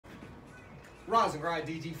Rise and Grind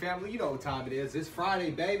DG family, you know what time it is. It's Friday,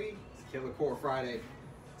 baby. It's Killer Core Friday.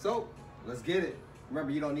 So, let's get it.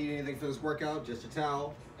 Remember, you don't need anything for this workout, just your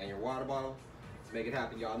towel and your water bottle. Let's make it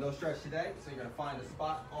happen, y'all. No stretch today, so you're gonna find a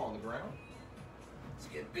spot on the ground. Let's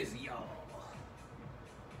get busy, y'all.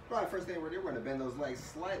 All right, first thing we're doing, we're gonna bend those legs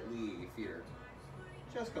slightly. Feet are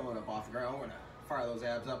just coming up off the ground. We're gonna fire those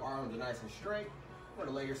abs up, arms are nice and straight. We're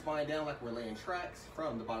gonna lay your spine down like we're laying tracks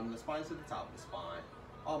from the bottom of the spine to the top of the spine.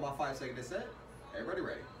 On my 5-second descent. Everybody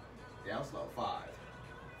ready? Down slow. 5,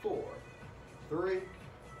 4, 3,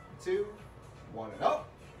 2, 1, and up.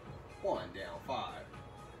 1, down. 5,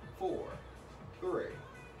 4, 3,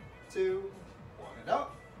 2, 1, and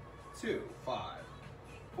up. 2, 5,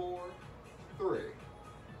 4, 3,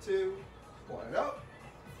 2, 1, and up.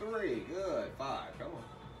 3, good. 5, come on.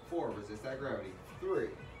 4, resist that gravity. 3,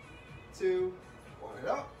 2, 1, and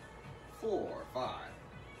up. 4, 5,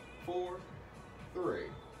 4, 3,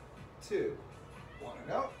 2, 1,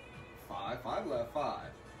 and up. 5, 5 left. 5,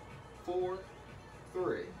 4,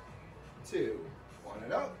 3, 2, 1,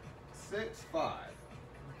 and up. 6, 5,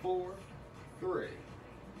 4, 3,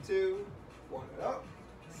 2, 1, and up.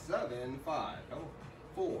 7, 5, come on.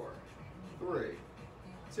 4, 3,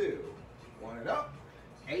 2, 1, and up.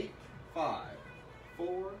 8, 5,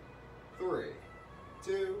 4, 3,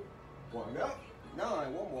 2, 1, and up.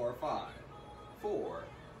 9, one more. 5, 4,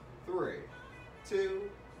 3, 2,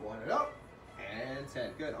 1, and up. And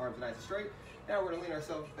 10. Good. Arms nice and straight. Now we're going to lean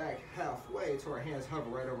ourselves back halfway so our hands hover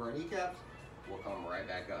right over our kneecaps. We'll come right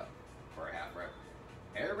back up for a half rep.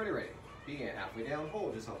 Everybody ready? Begin halfway down.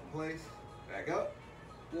 Hold yourself in place. Back up.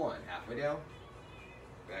 1. Halfway down.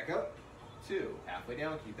 Back up. 2. Halfway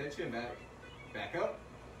down. Keep that chin back. Back up.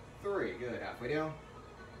 3. Good. Halfway down.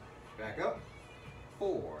 Back up.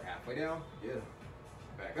 4. Halfway down. Good.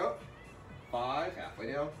 Back up. 5.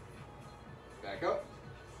 Halfway down. Back up.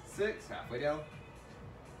 6. Halfway down.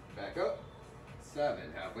 Back up. 7.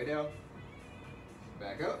 Halfway down.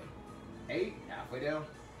 Back up. 8. Halfway down.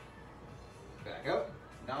 Back up.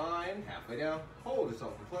 9. Halfway down. Hold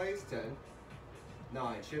yourself in place. 10.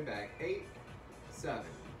 9. Chin back. 8. 7.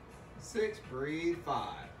 6. Breathe. 5.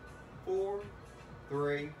 4.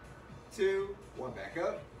 3. 2. 1. Back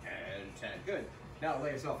up. And 10. Good. Now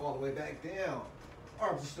lay yourself all the way back down.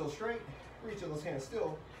 Arms are still straight. Reach those hands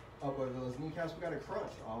still up over those kneecaps. We got a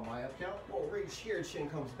crunch on my up count. We'll reach here, chin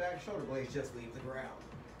comes back, shoulder blades just leave the ground.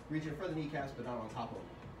 Reaching for the kneecaps, but not on top of them.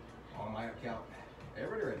 On my up count.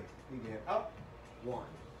 Everybody ready? Begin. Up. 1.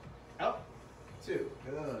 Up. 2.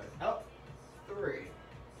 Good. Up. 3.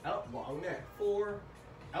 Up. Long neck. 4.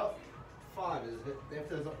 Up. 5. If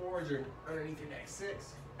there's an orange underneath your neck.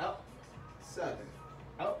 6. Up. 7.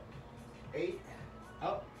 Up. 8.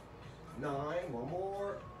 Up. 9. One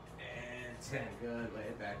more. 10. Good. Lay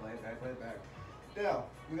it back, lay it back, lay it back. Now,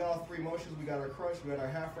 we got all 3 motions. We got our crunch, we got our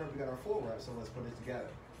half rep, we got our full rep, so let's put it together.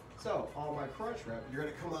 So, on my crunch rep, you're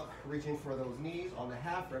gonna come up reaching for those knees. On the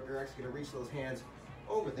half rep, you're actually gonna reach those hands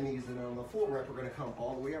over the knees, and on the full rep, we're gonna come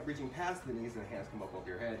all the way up, reaching past the knees, and the hands come up over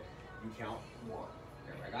your head. You count 1.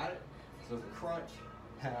 Everybody got it? So it's a crunch,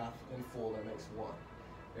 half, and full, that makes 1.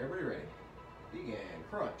 Everybody ready? Begin.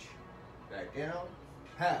 Crunch. Back down,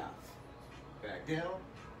 half. Back down,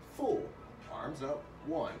 full. Arms up.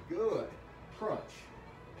 1. Good. Crunch.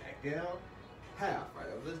 Back down. Half. Right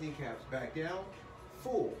over those kneecaps. Back down.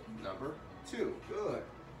 Full. Number 2. Good.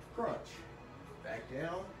 Crunch. Back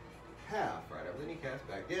down. Half. Right over the kneecaps.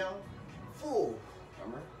 Back down. Full.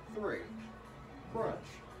 Number 3. Crunch.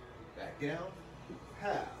 Back down.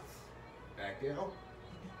 Half. Back down.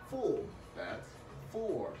 Full. That's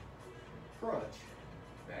 4. Crunch.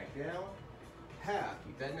 Back down. Half.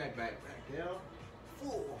 Keep that neck back. Back down.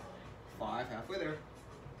 Full. 5, halfway there.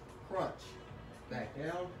 Crunch. Back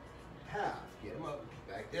down. Half. Get them up.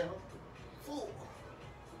 Back down. Full.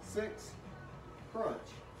 6. Crunch.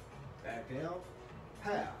 Back down.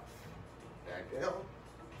 Half. Back down.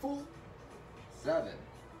 Full. 7.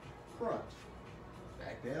 Crunch.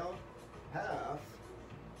 Back down. Half.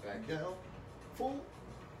 Back down. Full.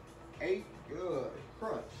 8. Good.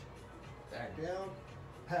 Crunch. Back down.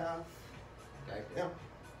 Half. Back down.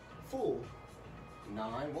 Full.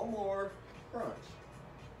 9. One more. Crunch.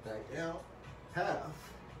 Back down. Half.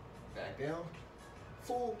 Back down.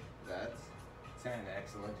 Full. That's 10.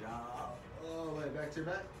 Excellent job. Oh, lay back to your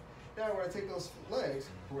back. Now we're going to take those legs.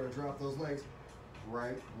 We're going to drop those legs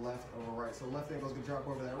right, left, over right. So left ankle's going to drop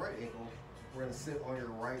over that right ankle. We're going to sit on your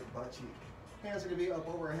right butt cheek. Hands are going to be up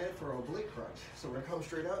over our head for an oblique crunch. So we're going to come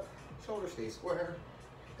straight up. Shoulders stay square.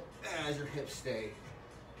 As your hips stay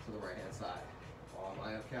to the right hand side. On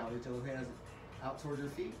my up count, reach those hands out towards your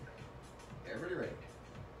feet. Everybody ready?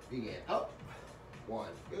 Begin. Up. 1.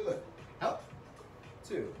 Good. Up.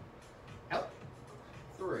 2, out,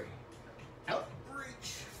 3, out,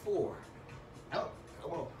 reach, 4, out,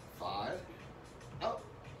 come on, 5, out,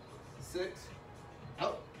 6,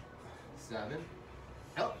 out, 7,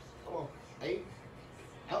 out, come on, 8,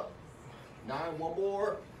 out, 9, one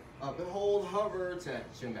more, up and hold, hover, 10,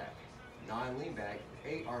 chin back, 9, lean back,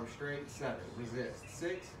 8, arm straight, 7, resist,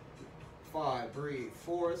 6, 5, breathe,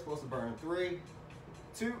 4, it's supposed to burn, 3,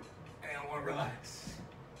 2, and 1, relax.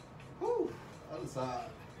 Whew, other side.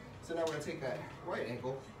 So now we're gonna take that right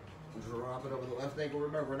ankle and drop it over the left ankle.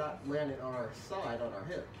 Remember, we're not landing on our side, on our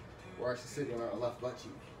hip. We're actually sitting on our left butt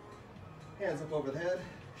cheek. Hands up over the head,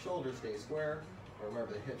 shoulders stay square.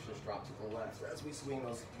 Remember, the hips just drop to the left as we swing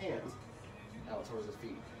those hands out towards the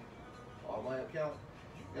feet. All my up count.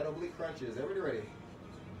 Got oblique crunches. Everybody ready?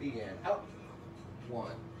 Begin. Out. 1.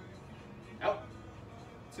 Out.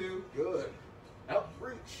 2. Good. Out.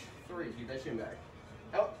 Reach. 3. Keep that shin back.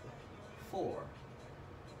 Out. 4.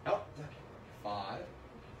 Out. 5.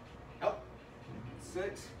 Out.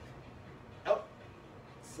 6. Out.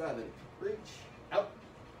 7. Reach. Out.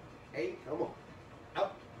 8. Come on.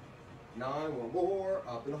 Out. 9. One more.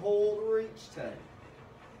 Up and hold. Reach. 10.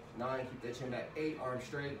 9. Keep that chin back. 8. Arm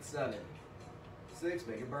straight. 7. 6.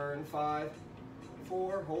 Make it burn. 5.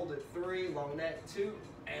 4. Hold it. 3. Long neck. 2.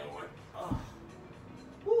 And 1. Oh.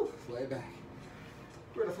 Woo. Lay back.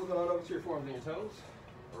 We're going to flip it on over to your forearms and your toes.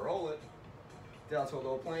 Roll it down to a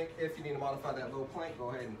low plank. If you need to modify that low plank, go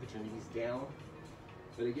ahead and put your knees down.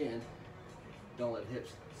 But again, don't let the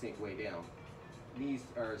hips sink way down. Knees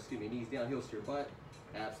down, heels to your butt.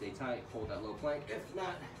 Abs stay tight, hold that low plank. If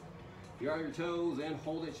not, you're on your toes and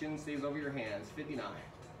hold it, chin stays over your hands. 59,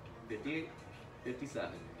 58,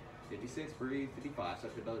 57, 56, breathe, 55,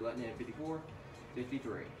 suck your belly button in, 54,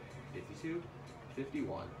 53, 52,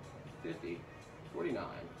 51, 50, 49,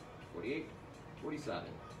 48, 47,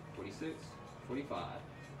 46, 45,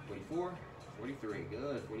 44, 43,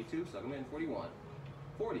 good, 42, suck them in, 41,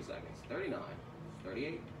 40 seconds, 39,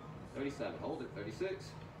 38, 37, hold it, 36,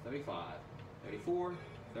 35, 34,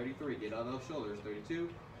 33, get out of those shoulders, 32,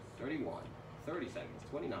 31, 30 seconds,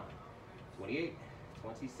 29, 28,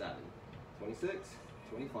 27, 26,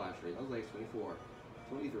 25, straighten those legs, 24,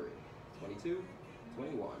 23, 22,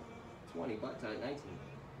 21, 20, butt tight, 19,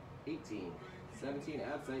 18, 17,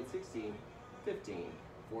 abs tight, 16, 15,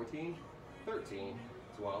 14, 13,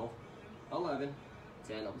 12, 11,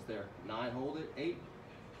 10, almost there, 9, hold it, 8,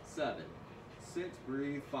 7, 6,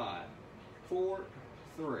 breathe, 5, 4,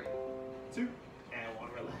 3, 2, and 1,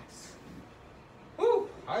 relax. Woo,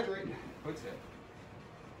 hydrate, quick sip.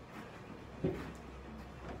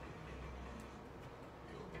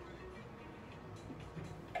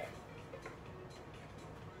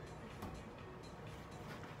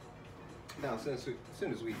 Now, as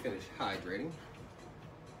soon as we finish hydrating,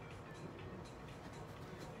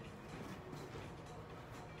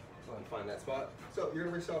 go ahead and find that spot. So you're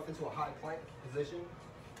gonna reach yourself into a high plank position.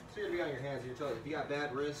 So you're gonna be on your hands and your toes. If you got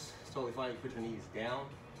bad wrists, it's totally fine. You put your knees down.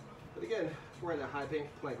 But again, we're in that high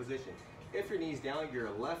plank position. If your knee's down, your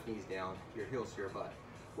left knee's down, your heels to your butt.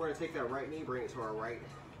 We're gonna take that right knee, bring it to our right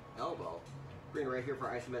elbow. Bring it right here for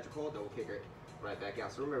our isometric hold, then we'll kick it right back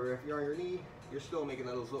out. So remember, if you're on your knee, you're still making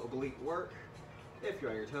those little oblique work. If you're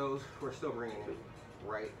on your toes, we're still bringing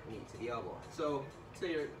right knee to the elbow. So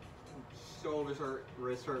say your shoulders hurt,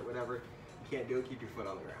 wrists hurt, whatever, you can't do it, keep your foot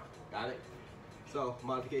on the ground. Got it? So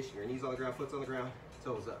modification, your knees on the ground, foot's on the ground,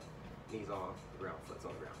 toes up. Knees on the ground, foot's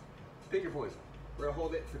on the ground. Pick your poison. We're gonna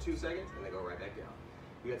hold it for 2 seconds and then go right back down.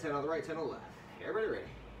 We got 10 on the right, 10 on the left. Everybody ready?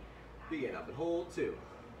 Begin, up and hold, 2.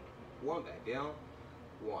 1, back down,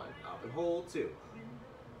 1, up and hold, 2.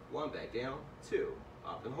 1, back down, 2,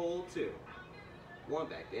 up and hold, 2. 1,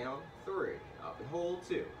 back down, 3, up and hold,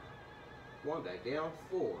 2. 1, back down,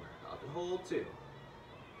 4, up and hold, 2.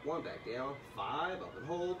 1, back down, 5, up and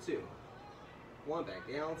hold, 2. 1,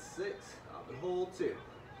 back down, 6, up and hold, 2.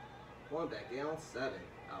 1, back down, 7,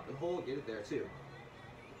 up and hold, get it there, 2.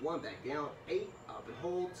 1, back down, 8, up and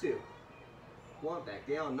hold, 2. 1, back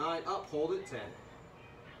down, 9, up, hold it, 10.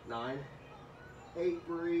 9, 8,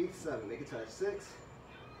 breathe, 7, make a touch, 6,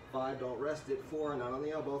 5, don't rest it, 4, not on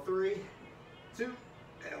the elbow, 3, 2,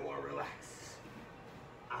 and 1, relax.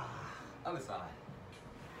 Other side.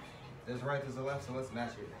 There's a right, there's a left, so let's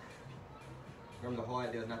match it. Remember, the whole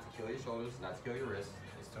idea is not to kill your shoulders, not to kill your wrists,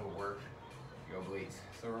 it's to work your obliques.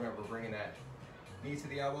 So remember, bringing that knee to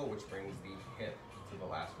the elbow, which brings the hip to the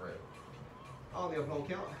last rib. On the open hold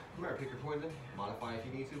count, remember, pick your poison, modify if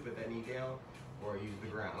you need to, put that knee down, or use the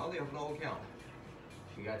ground. On the open hold count,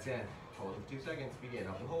 we got 10. Hold it for 2 seconds, begin,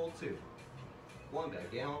 up and hold, 2. 1,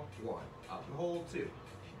 back down, 1, up and hold, 2.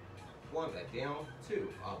 1, back down, 2,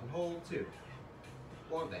 up and hold, 2.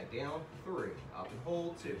 1, back down, 3, up and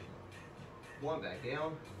hold, 2. 1, back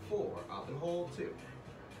down, 4, up and hold, 2.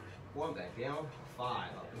 1, back down, 5,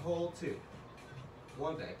 up and hold, 2.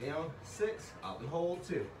 1, back down, 6, up and hold,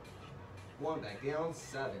 2. 1, back down,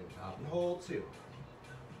 7, up and hold, 2.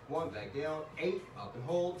 1, back down, 8, up and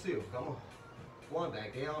hold, 2. Come on. 1,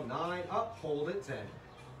 back down, 9, up, hold it, 10.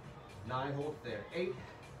 9, hold it there, 8,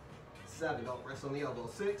 7, don't rest on the elbow,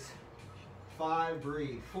 6, 5,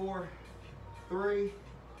 breathe, 4, 3,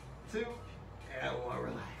 2, and 1,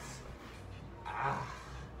 relax. Let's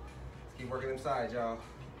keep working them sides, y'all.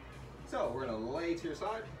 So we're gonna lay to your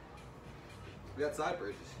side. We got side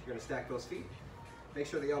bridges. You're gonna stack those feet. Make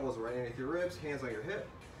sure the elbows are right underneath your ribs, hands on your hip.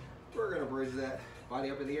 We're gonna bridge that body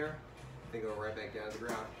up in the air, then go right back down to the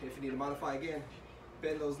ground. If you need to modify again,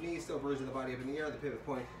 bend those knees, still bridging the body up in the air, the pivot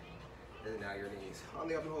point, and then now your knees. On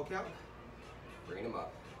the up and hold count, bring them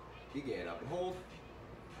up. Begin, up and hold,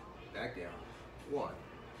 back down. 1,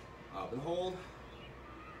 up and hold,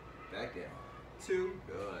 back down. 2,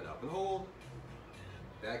 good, up and hold,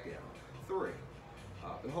 back down. 3,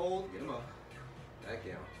 up and hold, get them up, back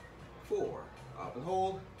down. 4, up and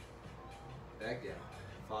hold, back down.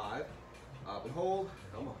 5, up and hold,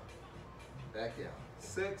 come on, back down.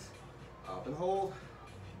 6, up and hold,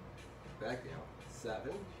 back down.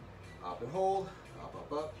 7, up and hold,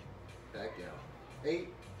 up, back down. 8,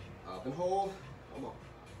 up and hold, come on,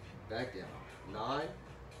 back down. 9,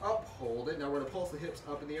 up, hold it. Now we're gonna pulse the hips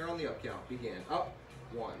up in the air on the up count. Begin, up,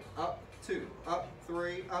 1, up, 2, up,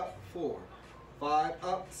 3, up, 4, 5,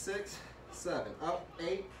 up, 6, 7, up,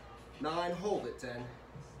 8, 9, hold it, 10,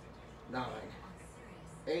 9,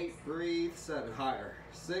 8, breathe, 7, higher,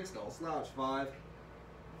 6, don't slouch, 5,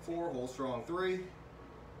 4, hold strong, 3,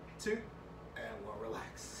 2, and 1,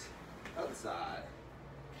 relax. Other side.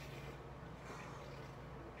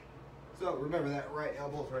 So remember that right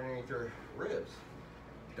elbow's right underneath your ribs.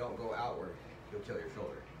 Don't go outward, you'll kill your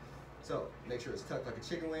shoulder. So make sure it's tucked like a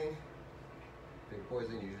chicken wing. Big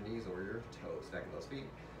poison, use your knees over your toes, stacking those feet.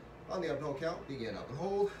 On the up and hold count, begin up and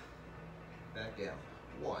hold, back down.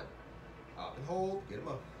 1, up and hold, get them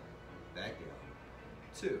up, back down.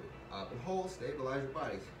 2, up and hold, stabilize your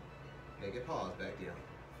body. Make it pause, back down.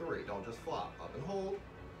 3, don't just flop, up and hold,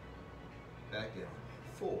 back down.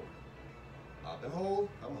 4, up and hold,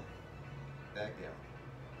 come on, back down.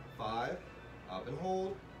 5, up and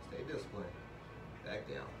hold, stay disciplined, back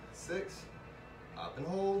down. 6, up and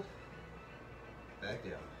hold, back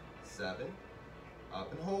down. 7,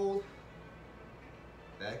 up and hold,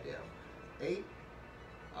 back down. 8,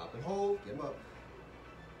 up and hold, get them up,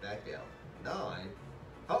 back down. 9,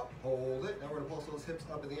 up, hold it. Now we're gonna pulse those hips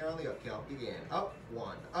up in the air on the up count. Begin, up,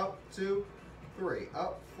 1, up, 2, 3,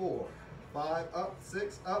 up, 4, 5, up,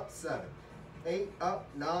 6, up, 7, 8, up,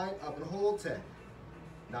 9, up and hold, 10,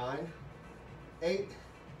 9, 8,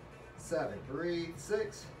 7, breathe,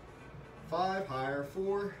 6, 5, higher,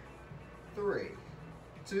 4, 3,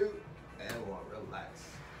 2, and 1, relax.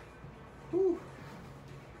 Whew.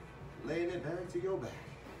 Laying it back to your back.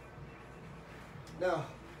 Now,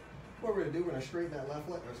 what we're gonna do, we're gonna straighten that left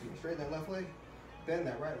leg, bend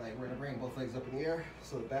that right leg. We're gonna bring both legs up in the air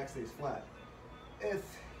so the back stays flat.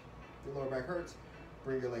 If your lower back hurts,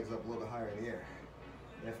 bring your legs up a little bit higher in the air.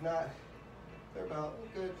 If not, they're about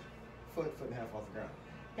a good foot and a half off the ground.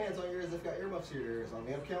 Hands on your ears, if you've got earmuffs to your ears. On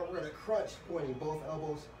the up count, we're gonna crunch, pointing both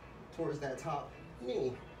elbows towards that top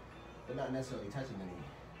knee, but not necessarily touching the knee.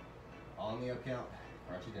 On the up count,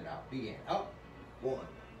 crunching it out. Begin, up, 1,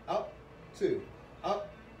 up, 2, up,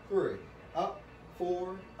 3, up,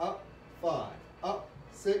 4, up, 5, up,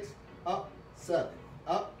 6, up, 7,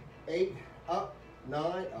 up, 8, up, 9,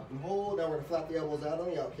 up and hold. Now we're gonna flap the elbows out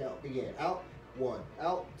on the out count. Begin, out, 1,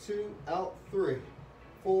 out, 2, out, 3,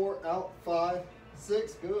 4, out, 5,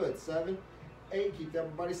 6, good, 7, 8, keep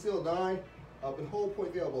everybody still, 9, up and hold,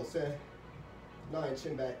 point the elbows, 10, 9,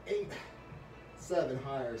 chin back, 8, 7,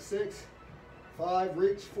 higher, 6, 5,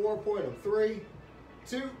 reach, 4, point them, 3,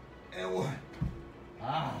 2, and 1.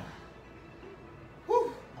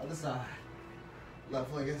 Whew, other side.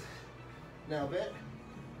 Left leg is now bent,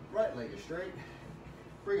 right leg is straight.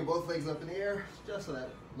 Bringing both legs up in the air, just so that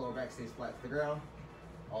lower back stays flat to the ground.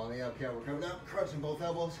 On the up count, we're coming up, crunching both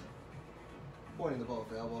elbows, pointing the both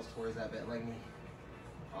elbows towards that bent leg knee.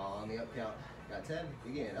 On the up count, got 10,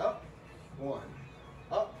 begin, up, 1,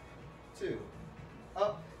 up, 2,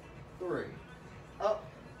 up, 3, up,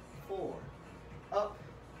 4, up,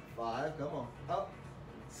 5, come on, up,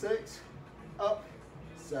 6, up,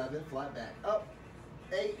 7, flat back, up,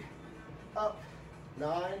 8, up,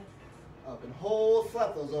 9, up and hold,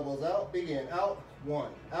 flap those elbows out, begin, out, 1,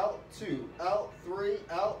 out, 2, out, 3,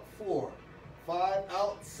 out, 4, 5,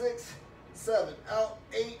 out, 6, 7, out,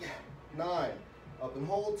 8, 9, up and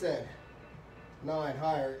hold, 10, 9,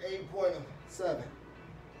 higher, 8, point them, 7,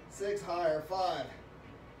 6, higher, 5,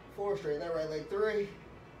 4, straighten that right leg, 3,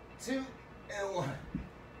 2, and 1.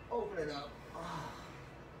 Open it up.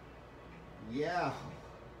 Yeah.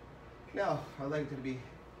 Now, our leg's gonna be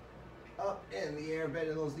up in the air,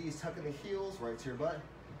 bending those knees, tucking the heels right to your butt.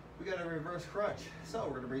 We got a reverse crunch. So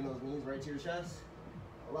we're gonna bring those knees right to your chest,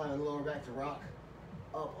 allowing the lower back to rock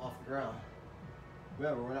up off the ground.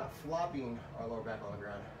 Remember, we're not flopping our lower back on the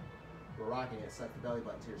ground. We're rocking it, suck the belly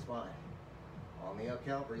button to your spine. On the up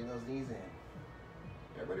count, bringing those knees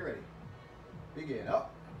in. Everybody ready? Begin.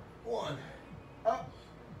 Up, 1, up,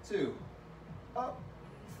 2, up,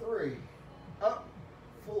 3, up,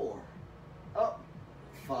 4, up,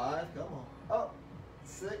 5, come on, up,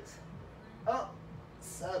 6, up,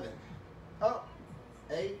 7, up,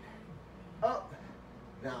 8, up,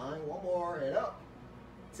 9, one more, and up,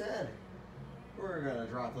 10. We're gonna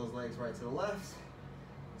drop those legs right to the left.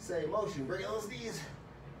 Same motion, bring those knees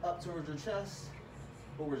up towards your chest,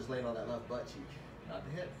 but we're just laying on that left butt cheek. Not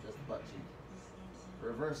the hip, just the butt cheek.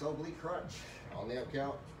 Reverse oblique crunch. On the up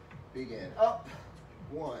count, begin. Up,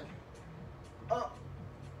 1, up,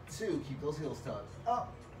 2, keep those heels tucked.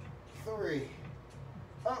 Up, 3,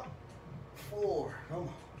 up, 4, come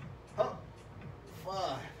on, up,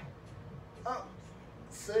 5, up,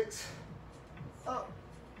 6, up,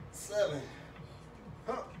 7,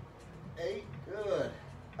 up, 8, good,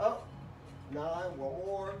 up, 9, one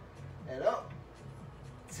more, and up,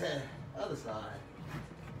 10, other side.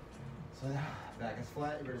 So now, back is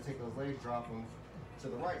flat, you're gonna take those legs, drop them to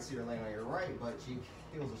the right, so you're laying on your right butt cheek,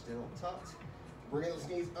 heels are still tucked. Bring those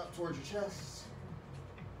knees up towards your chest.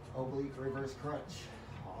 Oblique reverse crunch.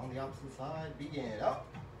 On the opposite side, begin. Up,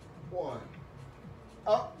 1,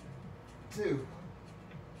 up, 2,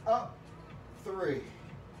 up, 3,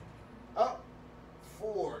 up,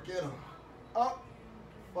 4, get them, up,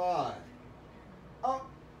 5, up,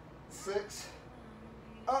 6,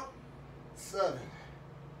 up, 7,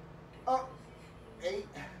 up, 8,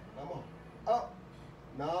 come on, up,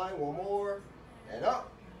 9, one more, and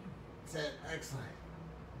up, 10, excellent.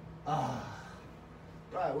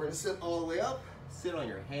 Right, we're gonna sit all the way up, sit on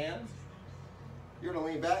your hands. You're gonna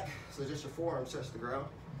lean back, so just your forearms touch the ground.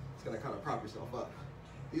 It's gonna kind of prop yourself up.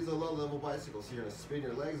 These are low level bicycles, so you're gonna spin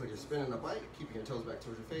your legs like you're spinning a bike, keeping your toes back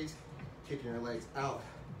towards your face, kicking your legs out.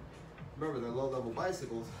 Remember, they're low level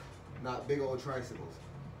bicycles, not big old tricycles.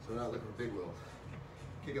 So we're not looking for big wheels.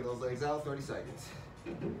 Kicking those legs out, 30 seconds.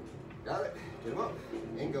 Got it? Get them up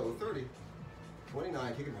and go. 30,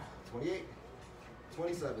 29, kick them out. 28,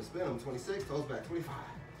 27, spin them. 26, toes back. 25,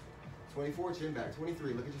 24, chin back.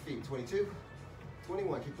 23, look at your feet. 22,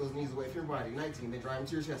 21, kick those knees away from your body. 19, then drive them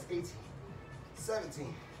to your chest. 18,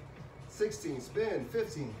 17, 16, spin.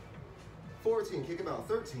 15, 14, kick them out.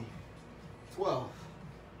 13, 12,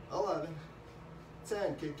 11,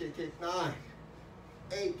 10, kick, kick, kick. 9,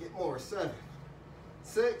 8, get more. 7,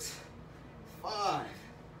 6, 5,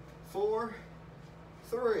 4,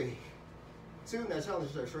 3, 2. Now challenge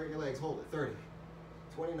yourself. Straighten your legs. Hold it. 30,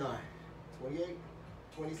 29, 28,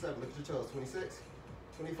 27. Look at your toes. 26,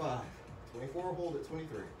 25, 24. Hold it.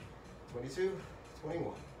 23, 22,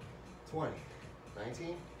 21, 20,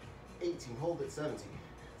 19, 18. Hold it. 17,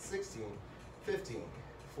 16, 15,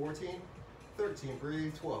 14, 13.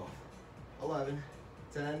 Breathe. 12, 11,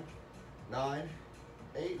 10, 9,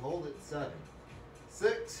 8. Hold it. 7,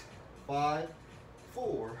 6, 5,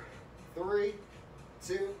 4, 3,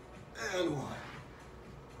 2, and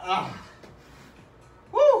 1.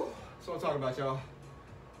 Woo! That's what I'm talking about, y'all.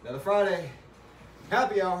 Another Friday,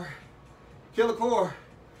 happy hour, kill the core.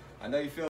 I know you feel